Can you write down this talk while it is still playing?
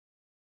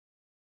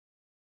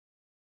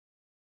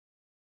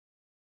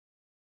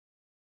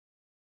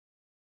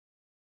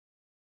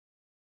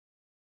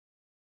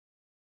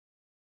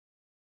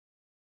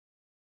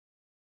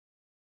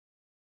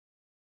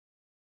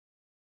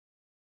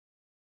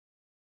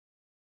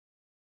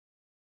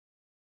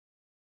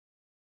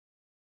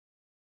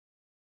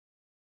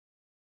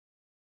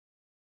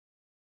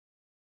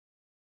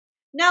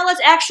Now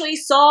let's actually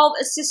solve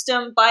a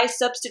system by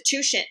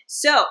substitution.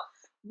 So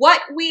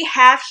what we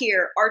have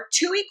here are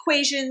two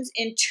equations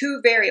in two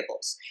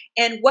variables.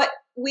 And what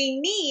we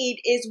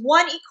need is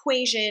one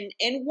equation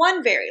in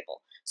one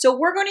variable. So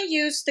we're going to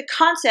use the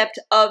concept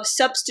of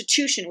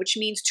substitution, which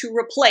means to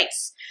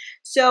replace.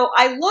 So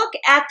I look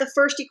at the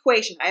first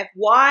equation. I have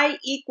y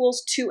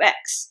equals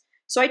 2x.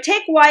 So I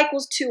take y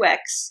equals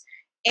 2x,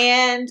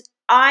 and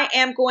I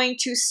am going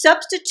to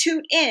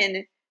substitute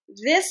in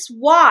this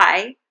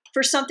y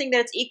for something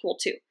that it's equal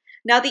to.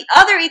 Now the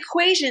other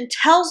equation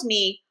tells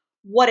me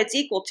what it's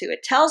equal to.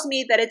 It tells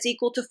me that it's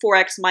equal to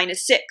 4x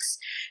minus 6.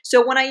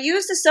 So when I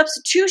use the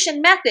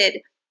substitution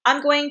method,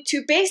 I'm going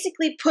to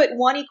basically put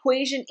one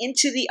equation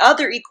into the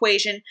other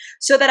equation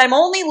so that I'm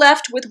only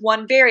left with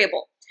one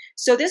variable.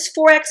 So this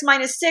 4x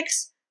minus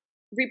 6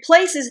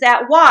 replaces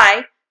that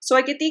y, so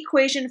I get the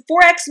equation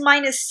 4x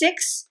minus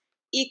 6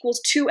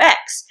 equals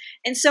 2x.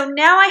 And so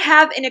now I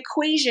have an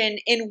equation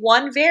in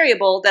one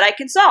variable that I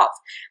can solve.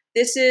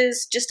 This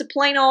is just a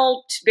plain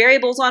old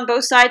variables on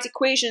both sides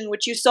equation,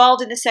 which you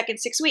solved in the second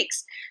 6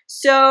 weeks.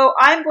 So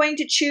I'm going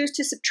to choose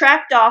to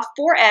subtract off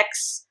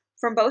 4x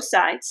from both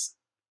sides.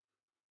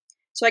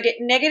 So I get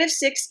negative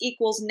 6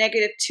 equals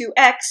negative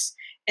 2x,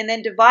 and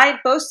then divide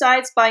both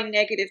sides by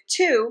negative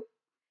 2,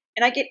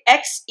 and I get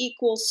x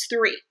equals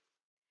 3.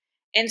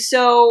 And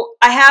so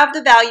I have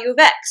the value of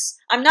x.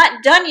 I'm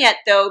not done yet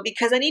though,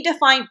 because I need to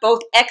find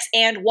both x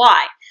and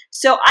y.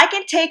 So I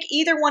can take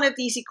either one of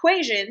these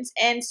equations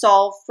and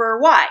solve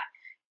for y.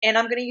 And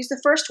I'm going to use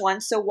the first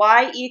one. So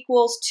y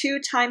equals 2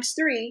 times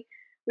 3,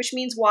 which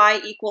means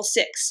y equals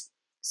 6.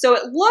 So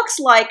it looks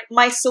like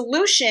my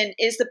solution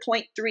is the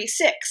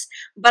 0.36,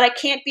 but I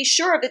can't be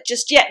sure of it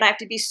just yet, and I have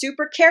to be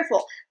super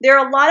careful. There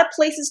are a lot of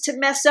places to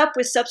mess up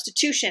with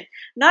substitution.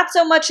 Not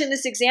so much in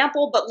this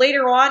example, but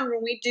later on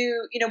when we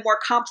do, more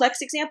complex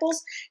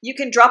examples, you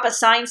can drop a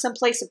sign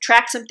someplace,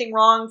 subtract something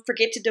wrong,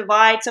 forget to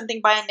divide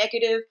something by a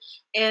negative,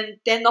 and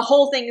then the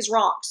whole thing is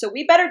wrong. So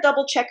we better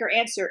double check our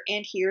answer,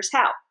 and here's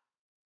how.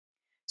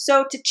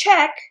 So to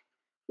check,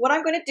 what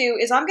I'm going to do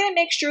is I'm going to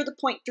make sure the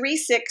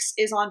 0.36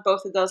 is on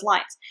both of those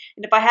lines.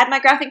 And if I had my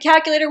graphing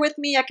calculator with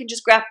me, I can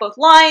just graph both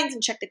lines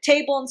and check the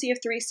table and see if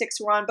 3,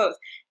 6 were on both.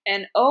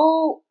 And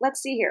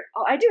let's see here.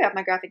 Oh, I do have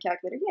my graphing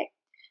calculator, yay.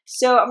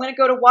 So I'm going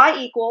to go to y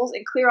equals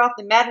and clear off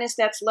the madness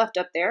that's left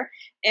up there.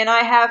 And I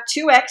have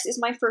 2x is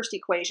my first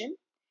equation.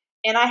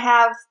 And I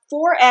have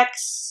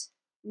 4x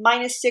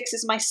minus 6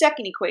 is my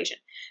second equation.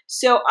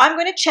 So I'm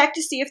going to check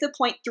to see if the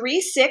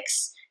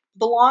 0.36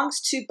 belongs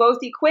to both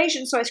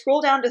equations. So I scroll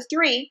down to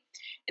 3,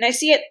 and I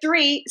see at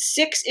 3,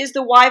 6 is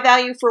the y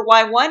value for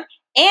y1,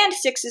 and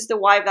 6 is the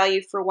y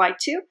value for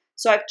y2.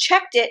 So I've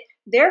checked it.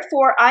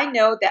 Therefore, I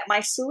know that my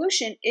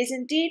solution is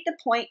indeed the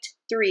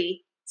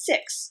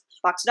 0.36.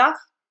 Box it off.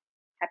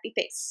 Happy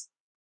face.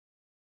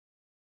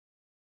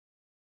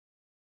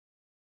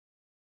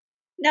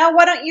 Now,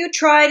 why don't you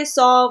try to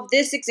solve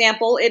this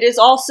example? It is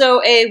also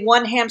a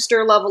one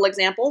hamster level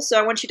example. So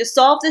I want you to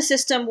solve the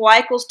system y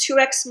equals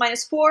 2x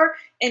minus 4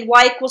 and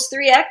y equals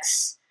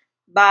 3x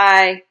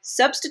by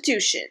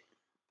substitution.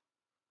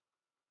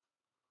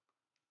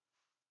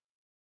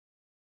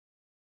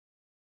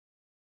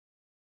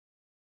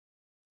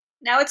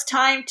 Now it's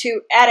time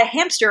to add a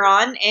hamster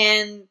on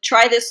and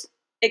try this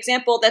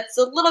example that's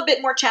a little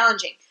bit more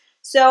challenging.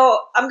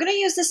 So I'm going to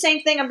use the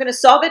same thing. I'm going to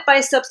solve it by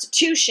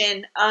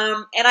substitution,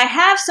 and I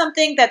have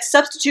something that's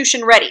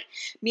substitution ready,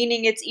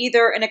 meaning it's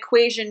either an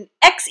equation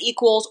x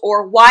equals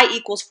or y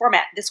equals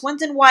format. This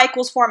one's in y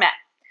equals format.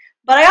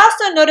 But I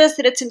also noticed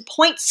that it's in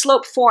point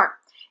slope form,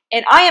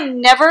 and I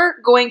am never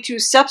going to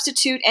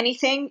substitute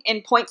anything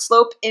in point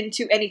slope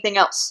into anything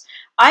else.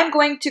 I'm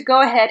going to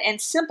go ahead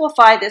and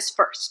simplify this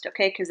first,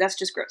 okay, because that's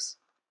just gross.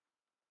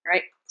 All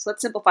right, so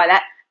let's simplify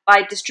that.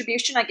 By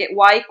distribution, I get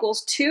y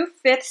equals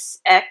 2/5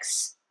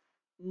 x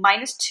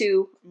minus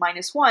 2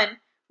 minus 1,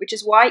 which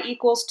is y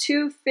equals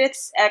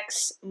 2/5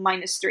 x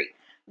minus 3.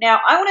 Now,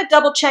 I want to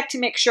double check to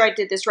make sure I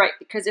did this right,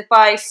 because if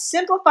I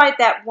simplified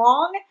that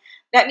wrong,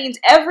 that means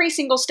every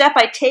single step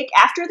I take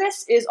after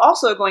this is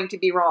also going to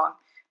be wrong.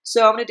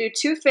 So I'm going to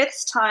do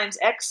 2/5 times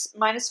x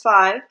minus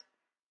 5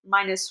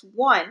 minus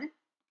 1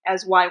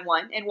 as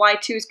y1, and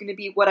y2 is going to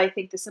be what I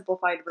think the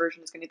simplified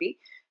version is going to be,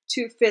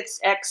 2/5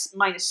 x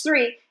minus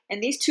 3,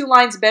 and these two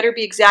lines better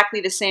be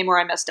exactly the same or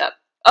I messed up.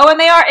 Oh, and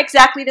they are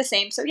exactly the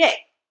same, so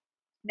yay.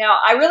 Now,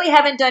 I really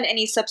haven't done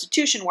any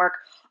substitution work.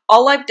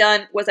 All I've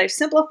done was I've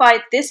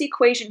simplified this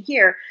equation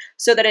here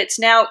so that it's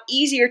now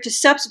easier to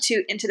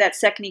substitute into that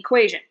second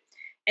equation.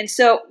 And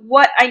so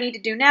what I need to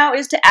do now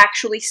is to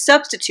actually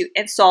substitute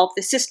and solve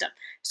the system.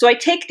 So I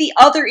take the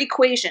other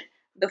equation,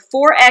 the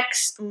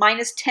 4x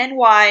minus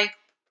 10y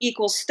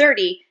equals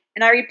 30,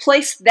 and I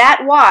replace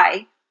that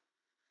y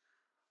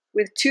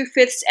with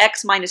 2/5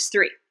 x minus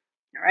 3.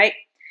 All right,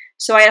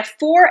 so I have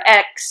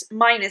 4x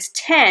minus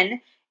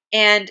 10,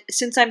 and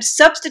since I'm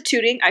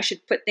substituting, I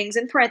should put things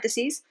in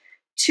parentheses.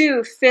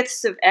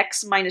 2/5 of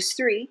x minus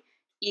 3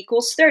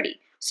 equals 30.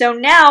 So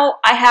now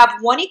I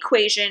have one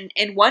equation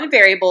in one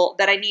variable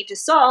that I need to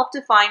solve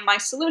to find my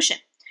solution.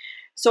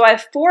 So I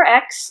have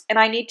 4x, and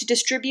I need to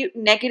distribute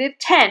negative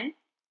 10.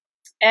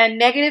 And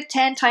negative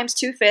 10 times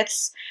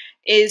 2/5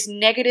 is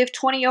negative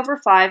 20 over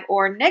 5,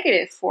 or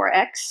negative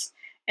 4x.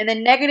 And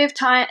then negative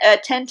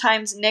 10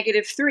 times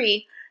negative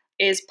 3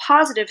 is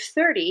positive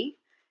 30.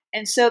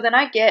 And so then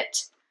I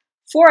get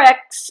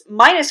 4x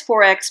minus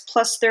 4x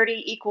plus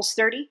 30 equals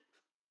 30.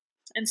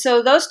 And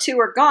so those two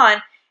are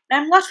gone,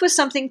 and I'm left with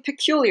something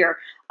peculiar.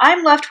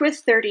 I'm left with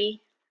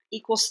 30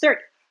 equals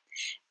 30.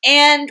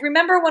 And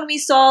remember when we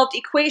solved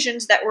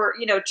equations that were,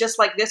 just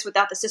like this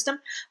without the system?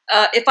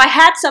 If I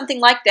had something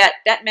like that,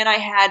 that meant I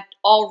had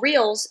all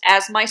reals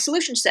as my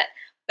solution set.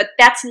 But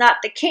that's not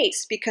the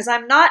case, because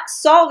I'm not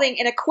solving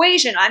an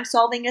equation, I'm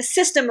solving a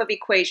system of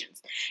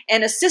equations.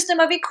 And a system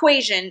of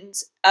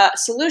equations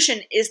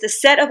solution is the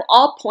set of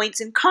all points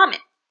in common.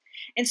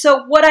 And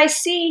so what I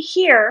see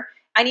here,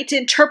 I need to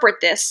interpret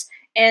this.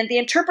 And the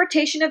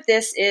interpretation of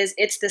this is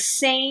it's the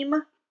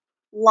same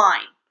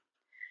line.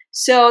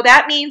 So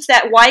that means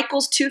that y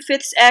equals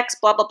 2/5 x,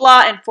 blah, blah,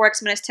 blah, and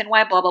 4x minus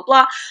 10y, blah, blah,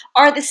 blah,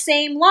 are the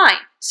same line.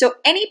 So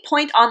any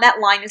point on that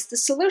line is the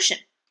solution.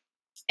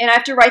 And I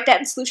have to write that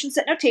in solution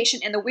set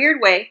notation in the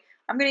weird way.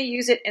 I'm going to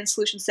use it in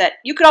solution set.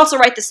 You could also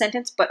write the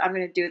sentence, but I'm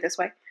going to do it this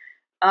way.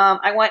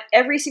 I want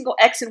every single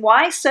x and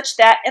y such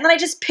that, and then I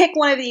just pick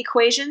one of the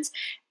equations,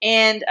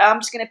 and I'm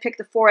just going to pick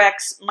the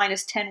 4x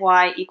minus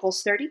 10y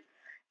equals 30.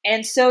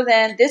 And so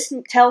then this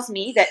tells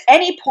me that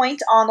any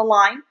point on the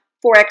line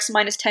 4x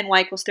minus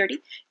 10y equals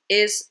 30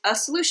 is a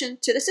solution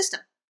to the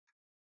system.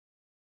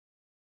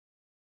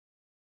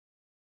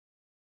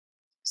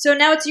 So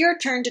now it's your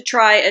turn to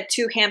try a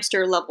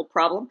two-hamster level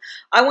problem.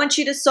 I want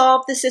you to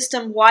solve the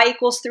system y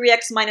equals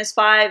 3x minus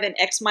 5 and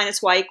x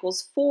minus y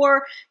equals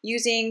 4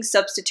 using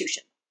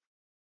substitution.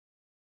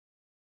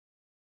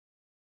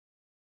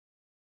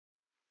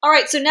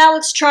 Alright, so now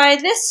let's try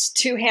this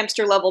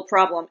two-hamster level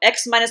problem.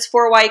 X minus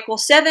 4y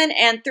equals 7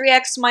 and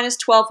 3x minus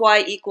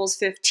 12y equals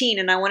 15.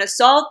 And I want to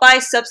solve by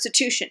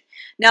substitution.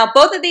 Now,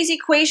 both of these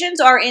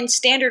equations are in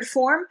standard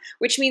form,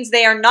 which means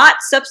they are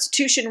not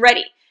substitution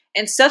ready.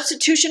 And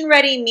substitution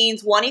ready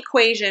means one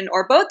equation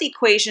or both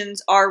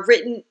equations are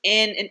written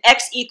in an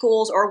x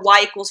equals or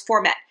y equals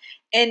format.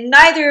 And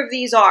neither of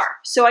these are.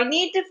 So I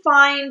need to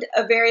find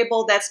a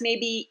variable that's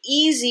maybe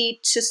easy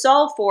to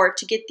solve for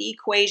to get the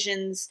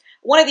equations,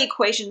 one of the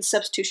equations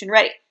substitution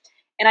ready.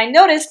 And I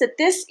noticed that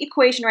this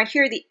equation right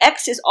here, the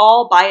x is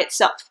all by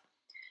itself.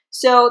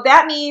 So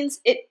that means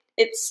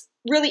it's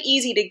really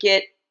easy to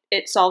get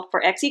it solved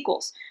for x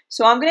equals.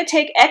 So I'm going to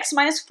take x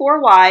minus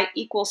 4y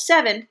equals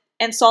 7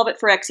 and solve it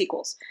for x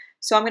equals.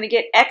 So I'm going to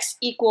get x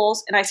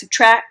equals, and I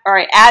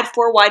add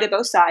 4y to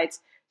both sides.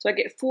 So I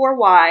get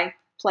 4y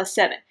plus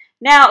 7.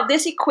 Now,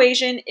 this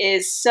equation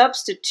is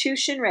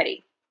substitution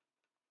ready,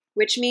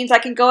 which means I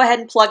can go ahead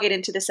and plug it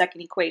into the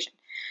second equation.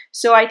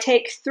 So I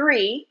take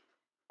 3x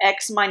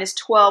minus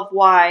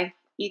 12y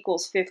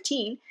equals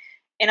 15,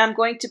 and I'm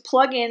going to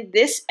plug in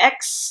this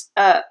x,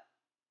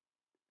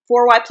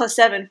 4y plus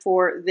 7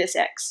 for this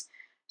x.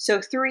 So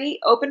 3,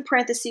 open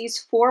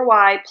parentheses,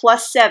 4y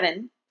plus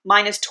 7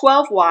 minus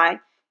 12y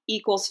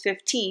equals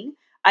 15.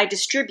 I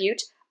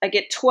distribute, I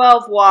get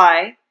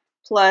 12y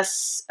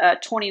plus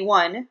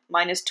 21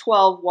 minus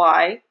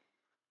 12y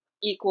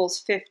equals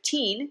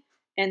 15,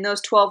 and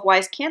those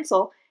 12y's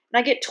cancel, and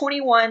I get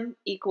 21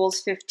 equals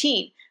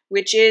 15,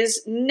 which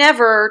is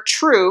never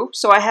true,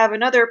 so I have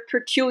another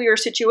peculiar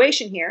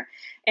situation here.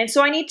 And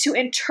so I need to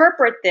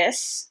interpret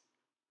this,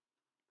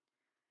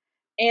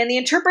 and the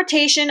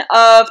interpretation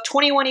of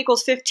 21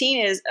 equals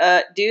 15 is,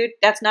 dude,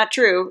 that's not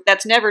true,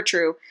 that's never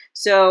true.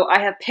 So I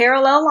have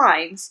parallel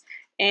lines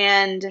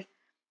and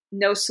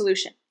no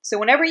solution. So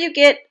whenever you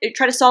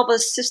try to solve a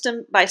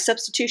system by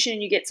substitution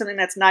and you get something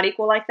that's not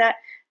equal like that,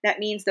 that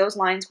means those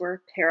lines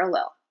were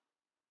parallel.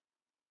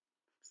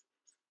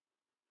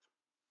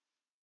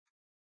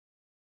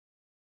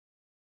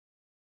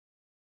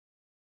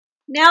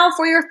 Now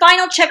for your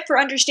final check for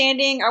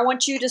understanding, I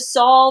want you to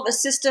solve a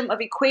system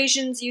of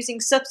equations using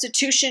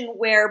substitution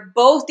where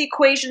both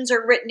equations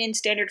are written in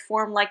standard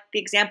form like the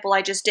example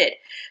I just did.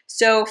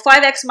 So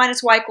 5x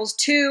minus y equals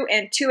 2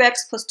 and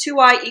 2x plus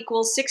 2y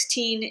equals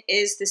 16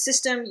 is the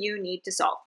system you need to solve.